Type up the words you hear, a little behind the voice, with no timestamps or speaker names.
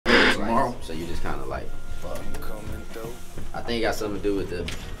tomorrow. So you just kind of like, fuck. I think it got something to do with the.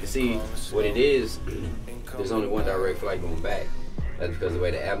 You see, what it is, there's only one direct flight going back. That's because of the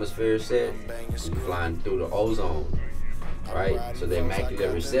way the atmosphere is set. You're flying through the ozone, right? So the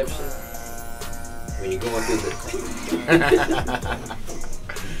immaculate reception. When you're going through the.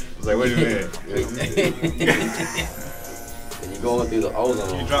 It's like, wait a minute. When you're going through the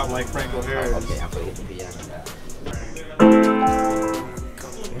ozone. You drop like Frank O'Hara. Okay, I'm gonna hit the piano.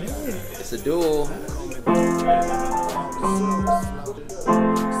 It's a duel.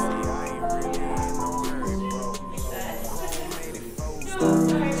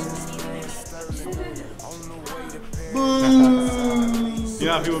 You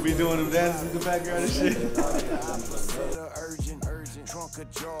know how people be doing them dances in the background and shit? Trunk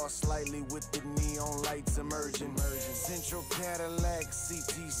ajar slightly with the neon lights emerging. Central Cadillac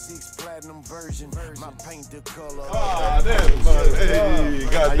CT6 platinum version. My paint the color. Oh, hey,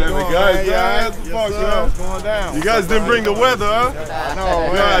 goddamn it, guys. What the fuck, man? What's going down? You guys didn't bring the weather, huh?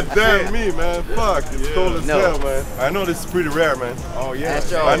 No, God damn me, man. Fuck, it's cold as hell, man. I know this is pretty rare, man. Oh yeah.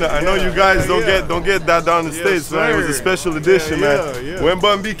 I know you guys don't get that down the States, man. It was a special edition, man. When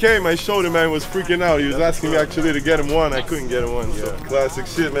Bun B came, I showed him, man. He was freaking out. He was asking me actually to get him one. I couldn't get him one. So classic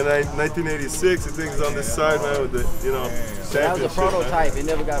shit, man. 1986. The thing's on this side, man. With the, you know, that was a prototype. It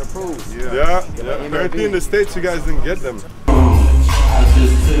never got approved. Yeah. Apparently in the States, you guys didn't get them.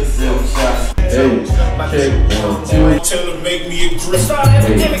 Hey, check 1, 2. Tell them make me a grip.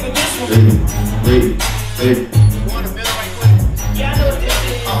 Hey. Yeah, I know this is.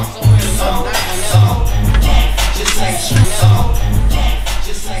 Just like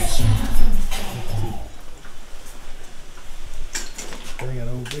They got a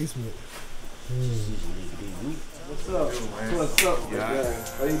whole basement. What's up? What's up? Yeah.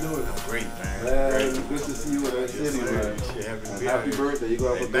 How you doing? I'm great, man. Good to see you in the city, man. Happy birthday. You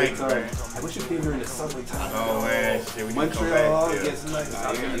go have a good time. I wish you came here in the summertime. Oh, man. Shit, we Montreal gets nice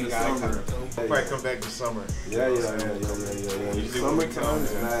out in the summer. We'll probably come back this summer. Yeah. Summertime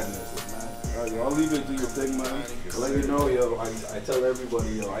is madness. I'll leave it to your thing, man. Let you know, yo, I tell everybody,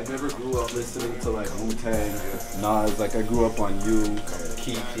 yo, I never grew up listening to like Wu-Tang, Nas, like I grew up on you,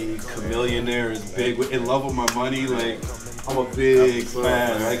 Kiki, Chameleonaire is big, in love with my money, like, I'm a big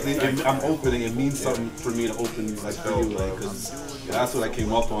fan, like, I'm opening, it means something for me to open, like, for you, like, cause that's what I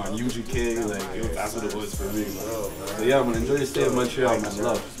came up on, UGK, like, that's what it was for me, so yeah, I'm gonna enjoy your stay in Montreal, man,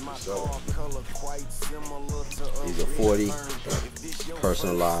 love. These are 40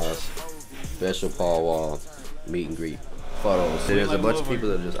 personalized. Special Paul Wall meet and greet photos. There's a bunch of people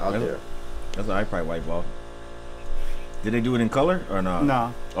that are just out there. That's what I probably wipe off. Did they do it in color or not?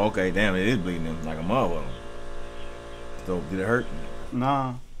 Nah. Okay, damn, it is bleeding in like a mother. So did it hurt?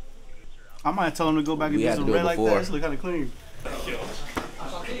 Nah. I might tell them to go back and do some red like that. It's look kind of clean.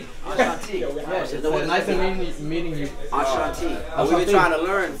 Yes, it was nice meeting you. Enchanté. We've been trying to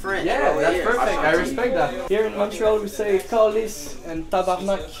learn French. Yeah, that's perfect. I respect that. Here in Montreal, we say calice and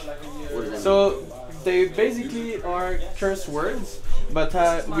tabarnak. So they basically are curse words, but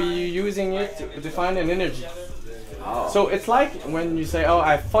we're using it to define an energy. Oh. So it's like when you say, "Oh,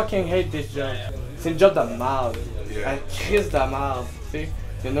 I fucking hate this job." C'est une job de merde. Un crise de merde. See?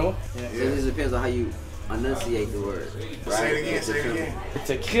 You know? Yeah. So it just depends on how you enunciate the word. Right? Say it again. It's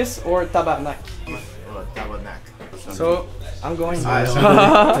a Chris or tabarnak. So I'm going.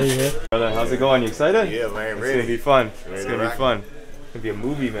 Brother, how's it going? You excited? Yeah, man, It's ready. gonna be fun. Ready It's gonna be fun. It's gonna be a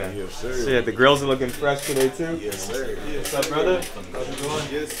movie, man. Yes, sir. Shit, the grills are looking fresh today too. Yes, sir. What's up, brother? How's it going?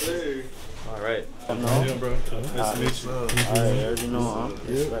 Yes, sir. All right. How you doing, bro? Nice to meet you. I already know, huh?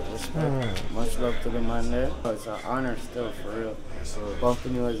 Respect. Much love to the man there. It's an honor still, for real.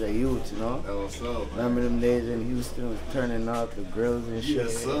 Bumping you as a youth, you know? Remember them days in Houston was turning up, the grills and shit.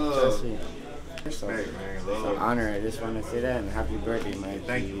 Yes, sir. Trust me. So, it's an honor. I just want to say that, and happy birthday, man.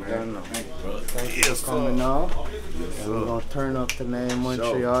 Thank you, man. Thank you for coming out. And we're going to turn up tonight in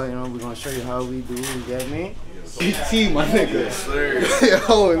Montreal, you know? We're going to show you how we do, you get me? BT, my nigga. Yes, sir.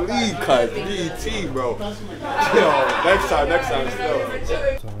 Yo, lead cut. BT, bro. Yo, next time, still.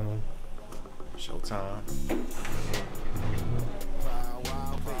 Showtime.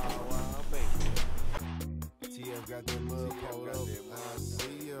 Got that mug pulled up.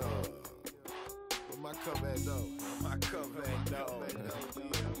 Where my cup at, though?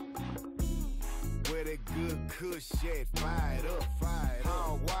 Where that good kush at? Fired up.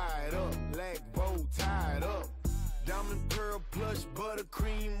 All wide up. Black bow tied up. Diamond pearl plush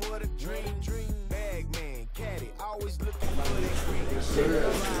buttercream. What a dream. Bag man, caddy. Always looking for that green.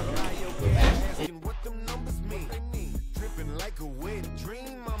 Asking what them numbers mean. Dripping like a wet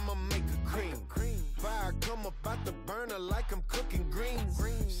dream. I'ma make a cream. Fire come up out the burner like I'm cooking greens.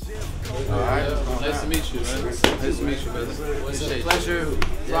 Chef Nice to meet you, man. Nice to meet you, man. It's a pleasure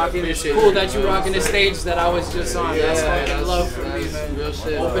rocking. It's cool that you rocking the stage that I was just on. Yeah, that's fucking love for me, that's man. real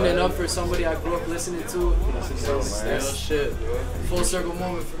shit, Opening bro. up for somebody I grew up listening to. That's Real shit, bro. full circle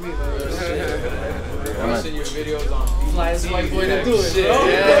moment for me, man. Real shit. Watching your videos on Flyest White Boy to do it, Shit, bro.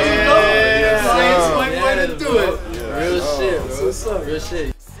 yeah. Flyest White Boy to do it. Real shit, bro. What's up? Real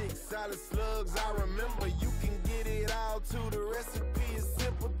shit. Solid slugs, I remember you can get it all too. The recipe is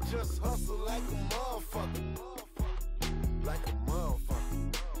simple, just hustle like a motherfucker. Like a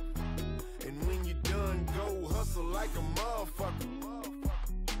motherfucker. And when you done, go hustle like a motherfucker.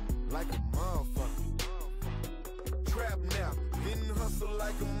 Like a motherfucker. Trap now, then hustle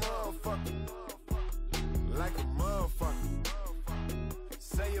like a motherfucker. Like a motherfucker.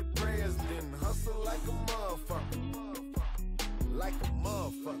 Say your prayers, then hustle like a motherfucker. Like a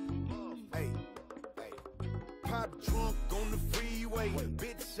motherfucker. Hey, hey. Pop trunk on the freeway.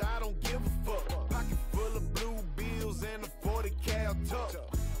 Bitch, I don't give a fuck. Pocket full of blue bills and a 40 cal tuck.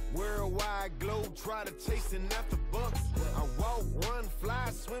 Worldwide globe, try to chasing after bucks. I walk, run, fly,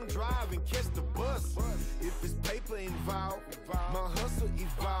 swim, drive, and catch the bus. If it's paper involved, my hustle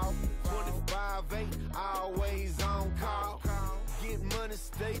evolved. 25-8, always on call. Get money,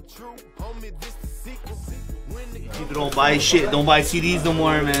 stay true. Homie, this the sequel. People don't buy shit, don't buy CDs no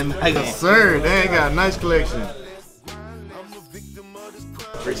more, man. Yes, sir. They ain't got a nice collection.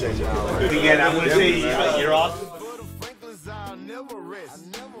 Appreciate you. Again, I'm gonna say you're awesome.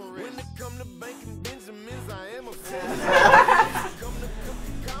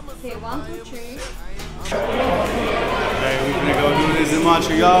 Okay, 1, 2, 3. Hey, we gonna go do this in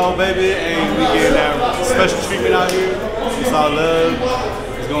Montreal, baby. Hey, we getting that special treatment out here. It's all love.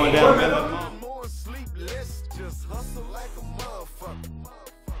 It's going down better.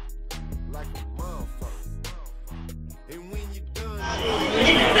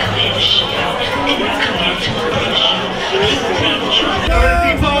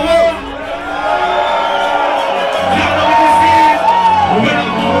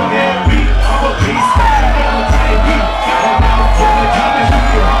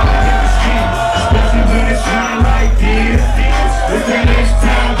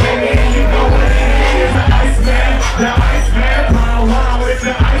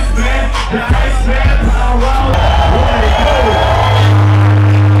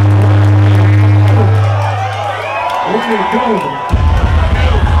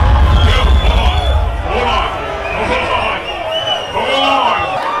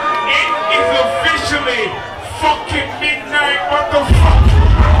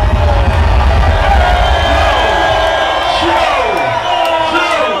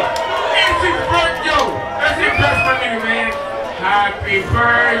 Happy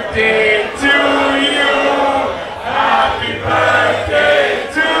birthday to you. Happy birthday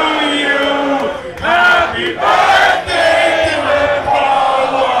to you. Happy birthday to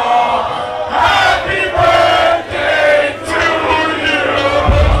Paula. Happy birthday to you.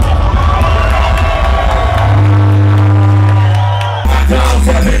 My dogs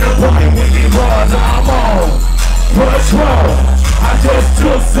have been a party with me, boys. I'm on. What's wrong? I just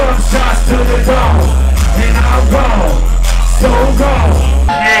took some shots to the dome, and I'm gone. So gone.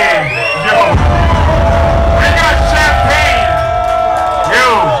 Yeah, yo. We got champagne. Yo,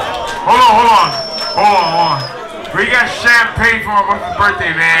 hold on. We got champagne for my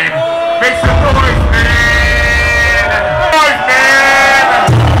birthday, man. Make some noise, man. Noise, man.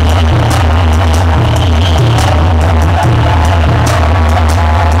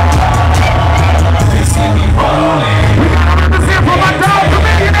 They see me rolling. We gotta represent for my dog. Come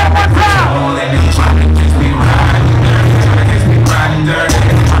in here that one time. Trying to get me right. Riding dirty,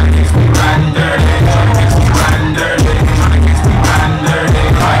 trying to catch me riding dirty, trying to catch me riding dirty, trying to catch me riding dirty,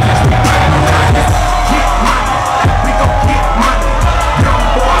 trying to catch me riding dirty. Get money, we gon' get money. Young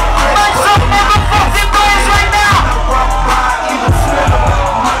boy, make some motherfucking noise right now.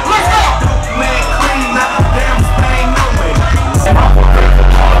 Let's go. Man, clean, not the damn Spain, no way. I'ma break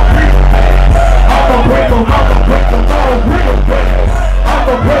them all real bad. I'ma break them all real bad.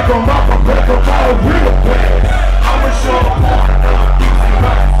 I'ma break them all real bad. I'ma show them all.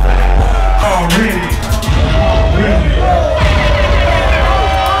 Already.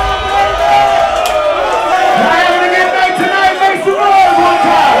 Now I'm gonna get back tonight, make some noise one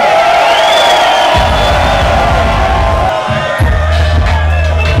time.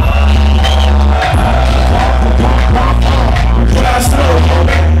 Drive slow,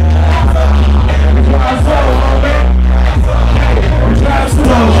 homie. Drive slow, homie. Drive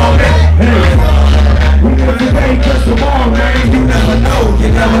slow, homie. Hey. We live today, cause tomorrow, man, you never know, you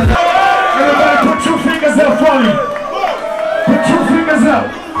never know. Everybody put 2 fingers up for me. Put 2 fingers up.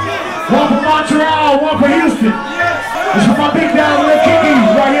 One for Montreal. y'all, one for Houston. This is my big dog, Lil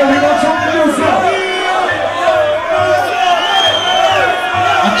Kickies, right here. We gonna try to do something.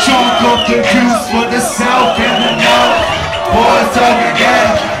 I chalk up the juice for the South and the North. Boys talking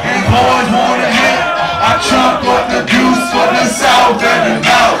gas and boys wanna hit. I chalk up the juice for the South and the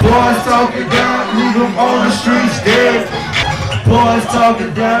North. Boys talking down, leave them on the streets dead. Boys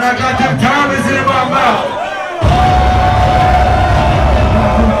talking down, I got them diamonds in my mouth.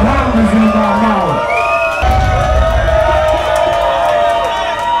 Got them diamonds in my mouth.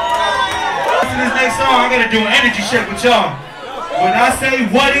 This next song, I gotta do an energy check with y'all. When I say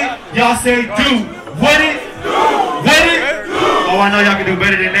what it, y'all say do. What it? What it? Oh, I know y'all can do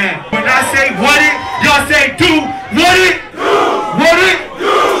better than that. When I say what it, y'all say do. What it? What it?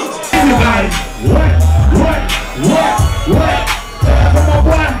 Everybody. What? Come on,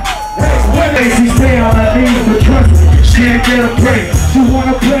 boy. Hey, what? She stay on her knees for trust. She ain't get a break. She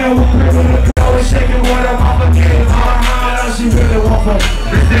wanna play with people. Always shaking what her mama gave her. She really want for.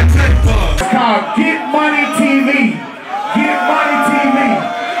 It's that good bug. It's called Get Money TV. Get Money TV.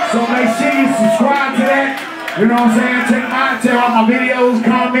 So make sure you subscribe to that. You know what I'm saying? Check out my videos,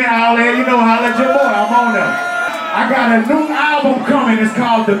 comment, all that. You know, holla at your boy. I'm on there. I got a new album coming. It's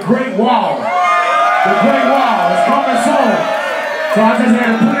called The Great Wall. The Great Wall. It's coming soon. So I just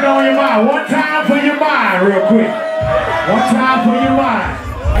had to put it on your mind. One time for your mind, real quick. One time for your mind.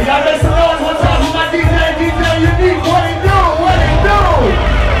 Hey, y'all make some noise one time for my DJ Unique. What he do? What he do?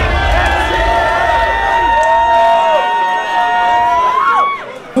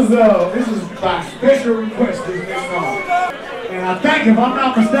 This is my special request this next song. And I think, if I'm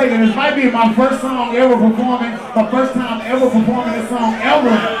not mistaken, this might be my first song ever performing, my first time ever performing this song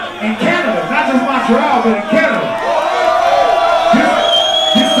ever in Canada. Not just Montreal, but in Canada.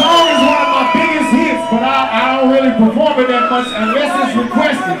 This song is one of my biggest hits, but I don't really perform it that much unless it's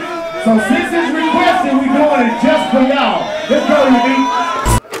requested. So since it's requested, we're doing it just for y'all. Let's go, Unique.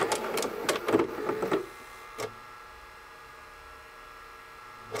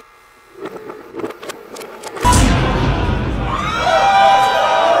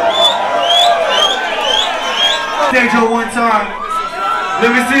 Stage up one time.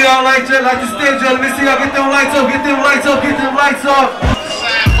 Let me see y'all like the stage up. Let me see y'all get them lights up, get them lights up, get them lights up.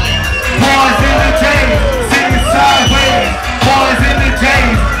 Boys in the James, sitting sideways. Boys in the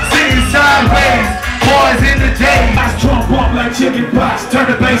James, sitting sideways. Boys in the James. I trump up like chicken pox. Turn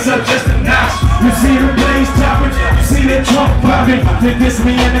the bass up just a notch. You see the blaze topping, you see that trunk popping. They diss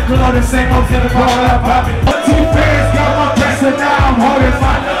me in the club, the same old to the ball up popping. But two fans got my pressure, now I'm holding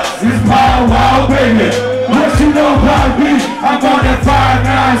my. It's Power Wow, baby. What you know about me? I'm on that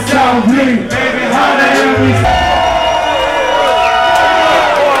 5-9 South Lee. Baby, how the hell we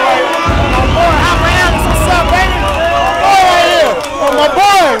my boy, what's up, baby? My boy right here. Oh, my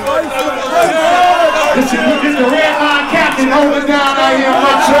boy. This is the Red Line Captain holding down out here in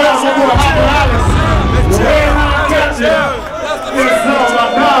Montreal. My boy, Hopper Alice. The Red Line Captain. What's up, my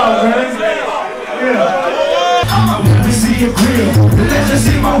dog, man? Yeah. Let me see your grill. Let me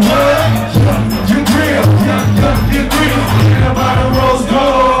see my world. Your grill. Your grill.